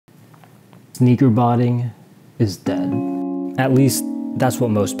Sneaker botting is dead. At least that's what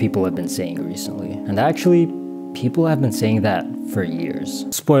most people have been saying recently. And actually, people have been saying that for years.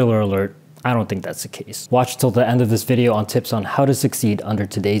 Spoiler alert, I don't think that's the case. Watch till the end of this video on tips on how to succeed under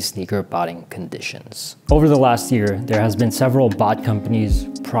today's sneaker botting conditions. Over the last year, there has been several bot companies,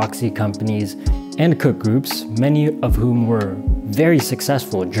 proxy companies, and cook groups, many of whom were very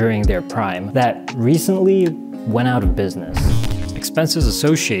successful during their prime, that recently went out of business. Expenses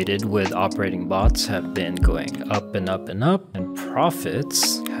associated with operating bots have been going up and up and up, and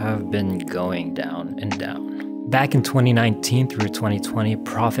profits have been going down and down. Back in 2019 through 2020,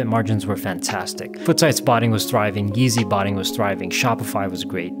 profit margins were fantastic. Footsites botting was thriving, Yeezy botting was thriving, Shopify was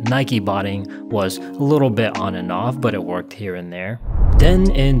great, Nike botting was a little bit on and off, but it worked here and there.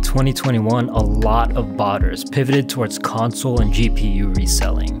 Then in 2021, a lot of botters pivoted towards console and GPU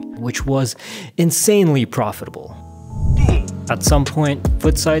reselling, which was insanely profitable. At some point,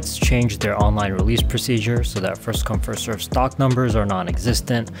 Footsites changed their online release procedure so that first come first served stock numbers are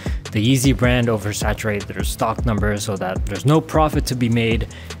non-existent. The Yeezy brand oversaturated their stock numbers so that there's no profit to be made.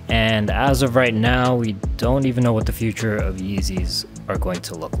 And as of right now, we don't even know what the future of Yeezys are going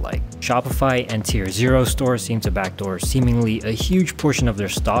to look like. Shopify and Tier 0 stores seem to backdoor seemingly a huge portion of their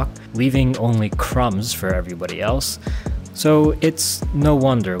stock, leaving only crumbs for everybody else. So it's no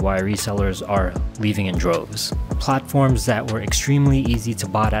wonder why resellers are leaving in droves. Platforms that were extremely easy to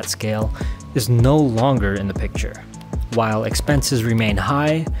bot at scale is no longer in the picture, while expenses remain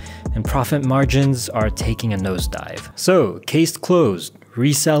high and profit margins are taking a nosedive. So, case closed,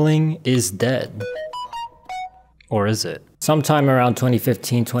 reselling is dead. Or is it? Sometime around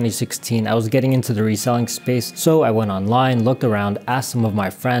 2015, 2016, I was getting into the reselling space, so I went online, looked around, asked some of my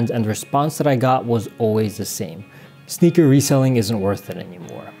friends, and the response that I got was always the same. Sneaker reselling isn't worth it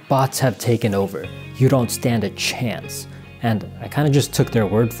anymore. Bots have taken over. You don't stand a chance. And I kind of just took their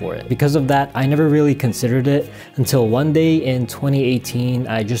word for it. Because of that, I never really considered it until one day in 2018,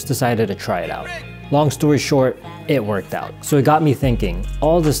 I just decided to try it out. Long story short, it worked out. So it got me thinking,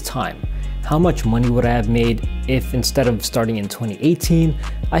 all this time, how much money would I have made if instead of starting in 2018,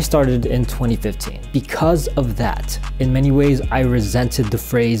 I started in 2015? Because of that, in many ways, I resented the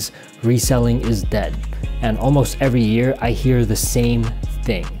phrase, reselling is dead. And almost every year, I hear the same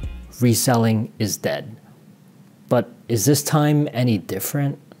thing, reselling is dead. But is this time any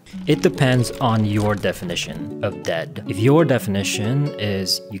different? It depends on your definition of dead. If your definition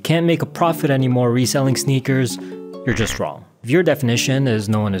is you can't make a profit anymore reselling sneakers, you're just wrong. If your definition is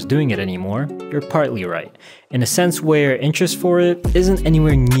no one is doing it anymore, you're partly right, in a sense where interest for it isn't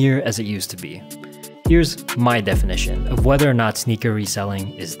anywhere near as it used to be. Here's my definition of whether or not sneaker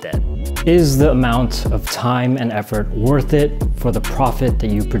reselling is dead. Is the amount of time and effort worth it for the profit that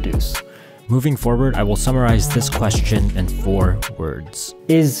you produce? Moving forward, I will summarize this question in 4 words.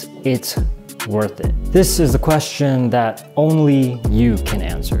 Is it worth it? This is the question that only you can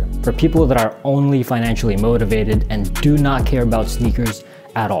answer. For people that are only financially motivated and do not care about sneakers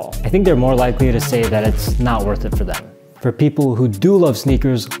at all, I think they're more likely to say that it's not worth it for them. For people who do love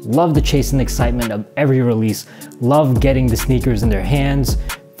sneakers, love the chase and excitement of every release, love getting the sneakers in their hands,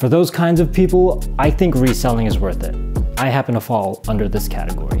 for those kinds of people, I think reselling is worth it. I happen to fall under this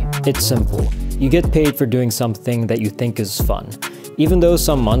category. It's simple. You get paid for doing something that you think is fun. Even though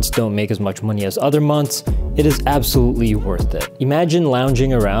some months don't make as much money as other months, it is absolutely worth it. Imagine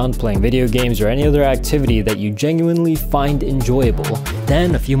lounging around playing video games or any other activity that you genuinely find enjoyable.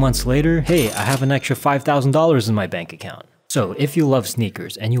 Then a few months later, hey, I have an extra $5,000 in my bank account. So if you love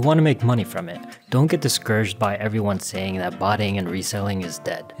sneakers and you want to make money from it, don't get discouraged by everyone saying that botting and reselling is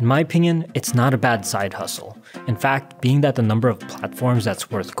dead. In my opinion, it's not a bad side hustle. In fact, being that the number of platforms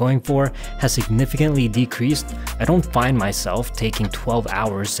that's worth going for has significantly decreased, I don't find myself taking 12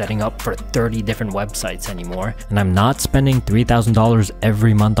 hours setting up for 30 different websites anymore, and I'm not spending $3,000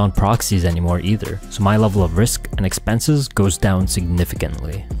 every month on proxies anymore either, so my level of risk and expenses goes down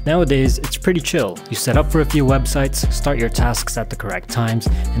significantly. Nowadays, it's pretty chill. You set up for a few websites, start your tasks at the correct times,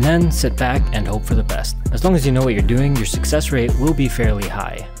 and then sit back and hope for the best. As long as you know what you're doing, your success rate will be fairly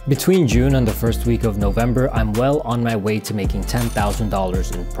high. Between June and the first week of November, I'm well on my way to making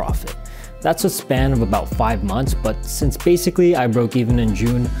 $10,000 in profit. That's a span of about 5 months, but since basically I broke even in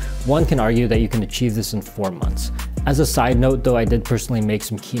June, one can argue that you can achieve this in 4 months. As a side note though, I did personally make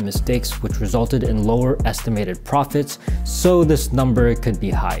some key mistakes which resulted in lower estimated profits, so this number could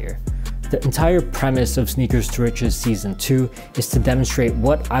be higher. The entire premise of Sneakers to Riches Season 2 is to demonstrate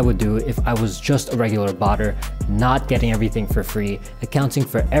what I would do if I was just a regular botter, not getting everything for free, accounting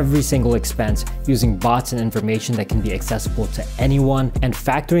for every single expense, using bots and information that can be accessible to anyone, and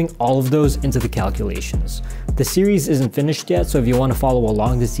factoring all of those into the calculations. The series isn't finished yet, so if you want to follow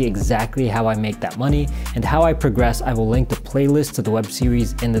along to see exactly how I make that money and how I progress, I will link the playlist to the web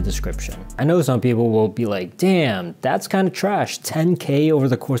series in the description. I know some people will be like, damn, that's kind of trash, 10K over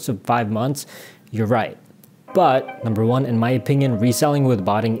the course of 5 months. You're right. But number one, in my opinion, reselling with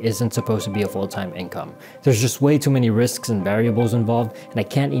botting isn't supposed to be a full-time income. There's just way too many risks and variables involved, and I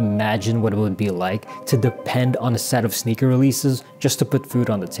can't imagine what it would be like to depend on a set of sneaker releases just to put food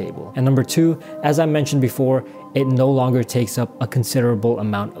on the table. And number two, as I mentioned before, it no longer takes up a considerable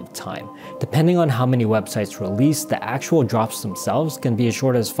amount of time. Depending on how many websites release, the actual drops themselves can be as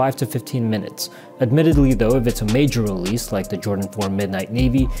short as 5 to 15 minutes. Admittedly though, if it's a major release like the Jordan 4 Midnight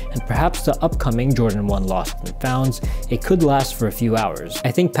Navy and perhaps the upcoming Jordan 1 Lost and Founds, it could last for a few hours.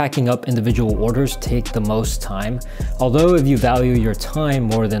 I think packing up individual orders take the most time. Although if you value your time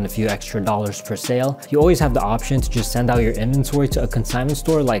more than a few extra dollars per sale, you always have the option to just send out your inventory to a consignment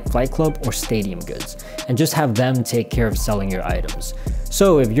store like Flight Club or Stadium Goods and just have them take care of selling your items.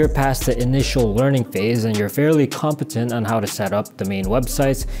 So if you're past the initial learning phase and you're fairly competent on how to set up the main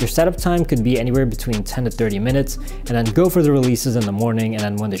websites, your setup time could be anywhere between 10 to 30 minutes, and then go for the releases in the morning, and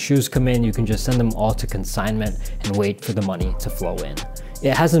then when the shoes come in, you can just send them all to consignment and wait for the money to flow in.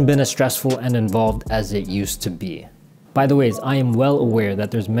 It hasn't been as stressful and involved as it used to be. By the way, I am well aware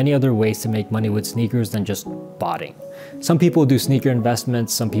that there's many other ways to make money with sneakers than just botting. Some people do sneaker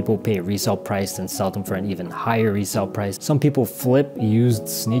investments, some people pay a resale price and sell them for an even higher resale price. Some people flip used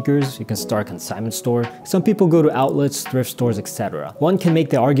sneakers, you can start a consignment store. Some people go to outlets, thrift stores, etc. One can make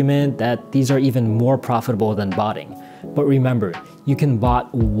the argument that these are even more profitable than botting. But remember, you can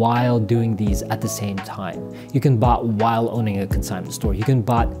bot while doing these at the same time. You can bot while owning a consignment store. You can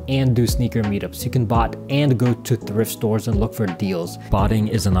bot and do sneaker meetups. You can bot and go to thrift stores and look for deals. Botting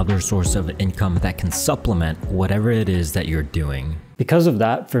is another source of income that can supplement whatever it is that you're doing. Because of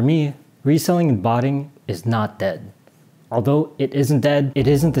that, for me, reselling and botting is not dead. Although it isn't dead, it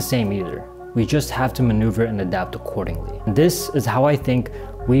isn't the same either. We just have to maneuver and adapt accordingly. And this is how I think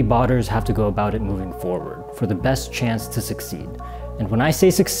we botters have to go about it moving forward for the best chance to succeed. And when I say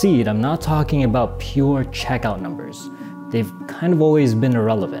succeed, I'm not talking about pure checkout numbers. They've kind of always been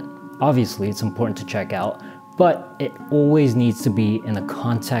irrelevant. Obviously, it's important to check out, but it always needs to be in the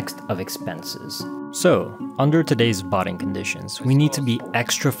context of expenses. So, under today's botting conditions, we need to be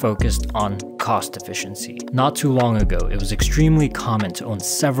extra focused on cost efficiency. Not too long ago, it was extremely common to own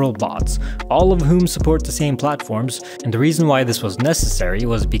several bots, all of whom support the same platforms, and the reason why this was necessary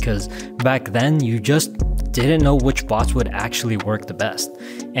was because back then you just didn't know which bots would actually work the best,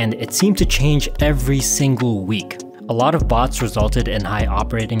 and it seemed to change every single week. A lot of bots resulted in high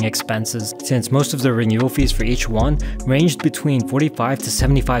operating expenses since most of the renewal fees for each one ranged between $45 to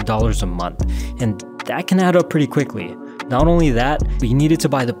 $75 a month, and that can add up pretty quickly. Not only that, but you needed to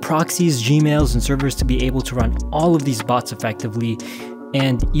buy the proxies, Gmails, and servers to be able to run all of these bots effectively,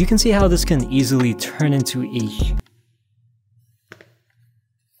 and you can see how this can easily turn into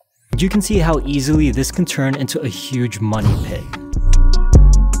a huge money pit.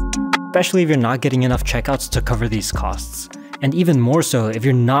 Especially if you're not getting enough checkouts to cover these costs. And even more so if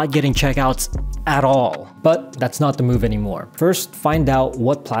you're not getting checkouts at all. But that's not the move anymore. First, find out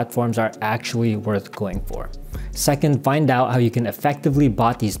what platforms are actually worth going for. Second, find out how you can effectively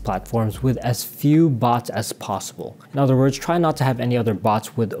bot these platforms with as few bots as possible. In other words, try not to have any other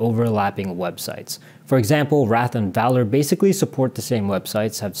bots with overlapping websites. For example, Wrath and Valor basically support the same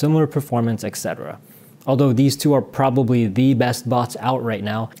websites, have similar performance, etc. Although these two are probably the best bots out right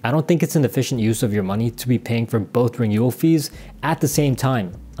now, I don't think it's an efficient use of your money to be paying for both renewal fees at the same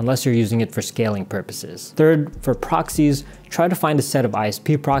time, unless you're using it for scaling purposes. Third, for proxies, try to find a set of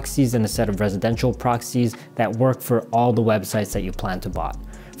ISP proxies and a set of residential proxies that work for all the websites that you plan to bot.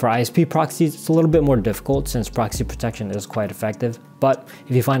 For ISP proxies, it's a little bit more difficult since proxy protection is quite effective, but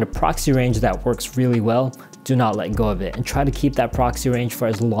if you find a proxy range that works really well, do not let go of it and try to keep that proxy range for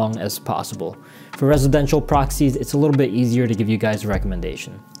as long as possible. For residential proxies, it's a little bit easier to give you guys a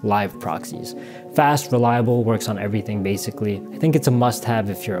recommendation. Live proxies. Fast, reliable, works on everything basically. I think it's a must-have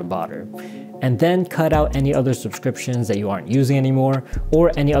if you're a botter. And then cut out any other subscriptions that you aren't using anymore,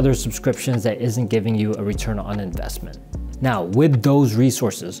 or any other subscriptions that isn't giving you a return on investment. Now, with those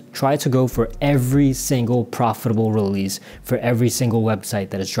resources, try to go for every single profitable release for every single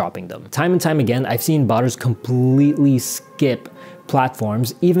website that is dropping them. Time and time again, I've seen botters completely skip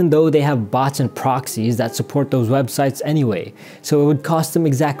platforms even though they have bots and proxies that support those websites anyway, so it would cost them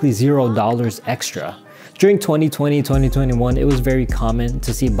exactly $0 extra. During 2020, 2021, it was very common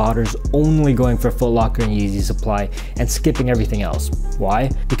to see botters only going for Foot Locker and Yeezy Supply and skipping everything else. Why?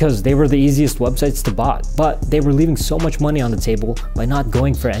 Because they were the easiest websites to bot, but they were leaving so much money on the table by not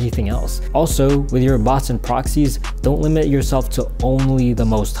going for anything else. Also, with your bots and proxies, don't limit yourself to only the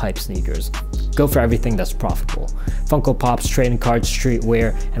most hype sneakers. Go for everything that's profitable. Funko Pops, trading cards,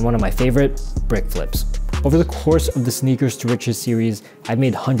 streetwear, and one of my favorite, brick flips. Over the course of the Sneakers to Riches series, I've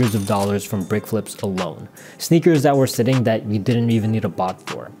made hundreds of dollars from brick flips alone. Sneakers that were sitting that you didn't even need a bot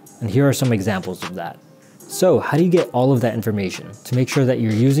for. And here are some examples of that. So how do you get all of that information to make sure that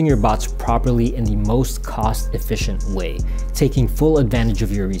you're using your bots properly in the most cost-efficient way, taking full advantage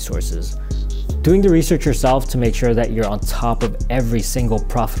of your resources? Doing the research yourself to make sure that you're on top of every single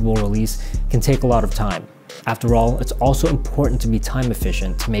profitable release can take a lot of time. After all, it's also important to be time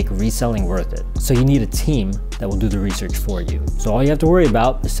efficient to make reselling worth it. So you need a team that will do the research for you. So all you have to worry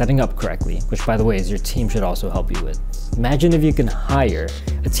about is setting up correctly, which by the way is your team should also help you with. Imagine if you can hire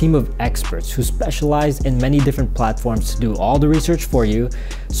a team of experts who specialize in many different platforms to do all the research for you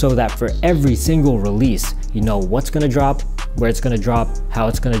so that for every single release, you know what's gonna drop, where it's gonna drop, how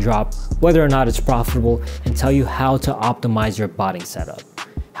it's gonna drop, whether or not it's profitable, and tell you how to optimize your botting setup.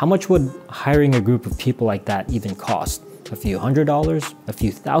 How much would hiring a group of people like that even cost? A few $100s? A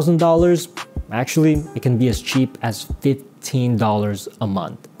few $1,000s? Actually, it can be as cheap as $15 a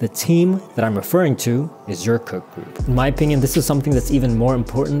month. The team that I'm referring to is your cook group. In my opinion, this is something that's even more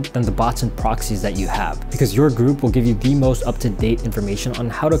important than the bots and proxies that you have, because your group will give you the most up-to-date information on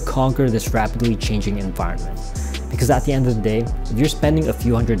how to conquer this rapidly changing environment. Because at the end of the day, if you're spending a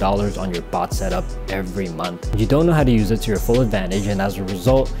few $100s on your bot setup every month, you don't know how to use it to your full advantage, and as a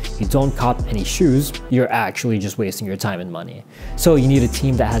result, you don't cop any shoes, you're actually just wasting your time and money. So you need a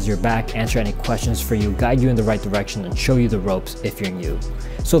team that has your back, answer any questions for you, guide you in the right direction, and show you the ropes if you're new.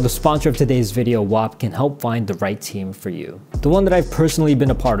 So the sponsor of today's video, WHOP, can help find the right team for you. The one that I've personally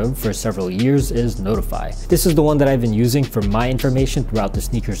been a part of for several years is Notify. This is the one that I've been using for my information throughout the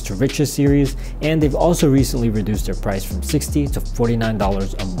Sneakers to Riches series, and they've also recently reduced their price from $60 to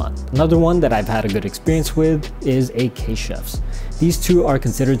 $49 a month. Another one that I've had a good experience with is AK Chefs. These two are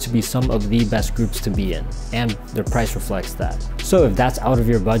considered to be some of the best groups to be in, and their price reflects that. So if that's out of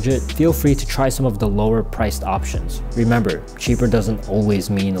your budget, feel free to try some of the lower priced options. Remember, cheaper doesn't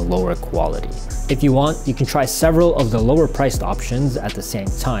always mean lower quality. If you want, you can try several of the lower priced options at the same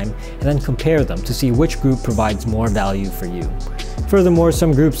time and then compare them to see which group provides more value for you. Furthermore,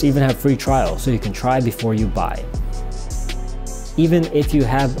 some groups even have free trials, so you can try before you buy. Even if you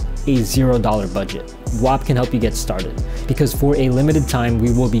have a $0 budget, WHOP can help you get started, because for a limited time,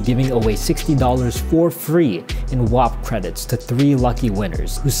 we will be giving away $60 for free in WHOP credits to 3 lucky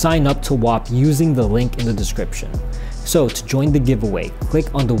winners who sign up to WHOP using the link in the description. So to join the giveaway,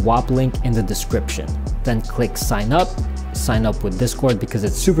 click on the WHOP link in the description, then click sign up with Discord because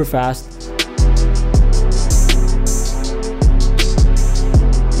it's super fast,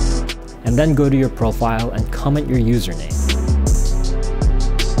 and then go to your profile and comment your username.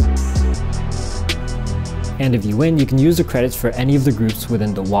 And if you win, you can use the credits for any of the groups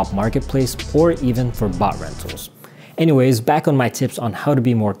within the WHOP marketplace or even for bot rentals. Anyways, back on my tips on how to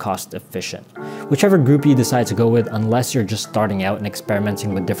be more cost efficient. Whichever group you decide to go with, unless you're just starting out and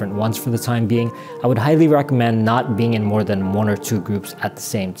experimenting with different ones for the time being, I would highly recommend not being in more than 1 or 2 groups at the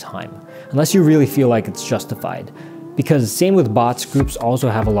same time, unless you really feel like it's justified. Because same with bots, groups also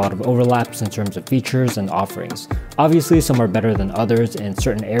have a lot of overlaps in terms of features and offerings. Obviously, some are better than others in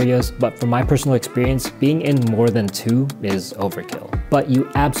certain areas, but from my personal experience, being in more than 2 is overkill. But you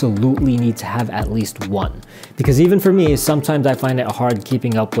absolutely need to have at least 1. Because even for me, sometimes I find it hard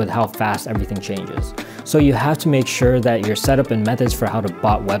keeping up with how fast everything changes. So you have to make sure that your setup and methods for how to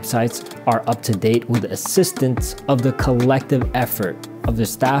bot websites are up to date with the assistance of the collective effort of the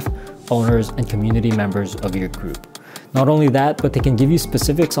staff, owners, and community members of your group. Not only that, but they can give you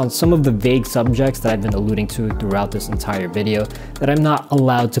specifics on some of the vague subjects that I've been alluding to throughout this entire video that I'm not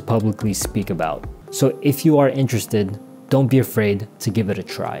allowed to publicly speak about. So if you are interested, don't be afraid to give it a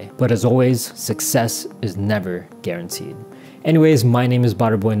try. But as always, success is never guaranteed. Anyways, my name is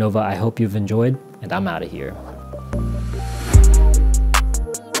BOTTERBOYNOVA. I hope you've enjoyed, and I'm out of here.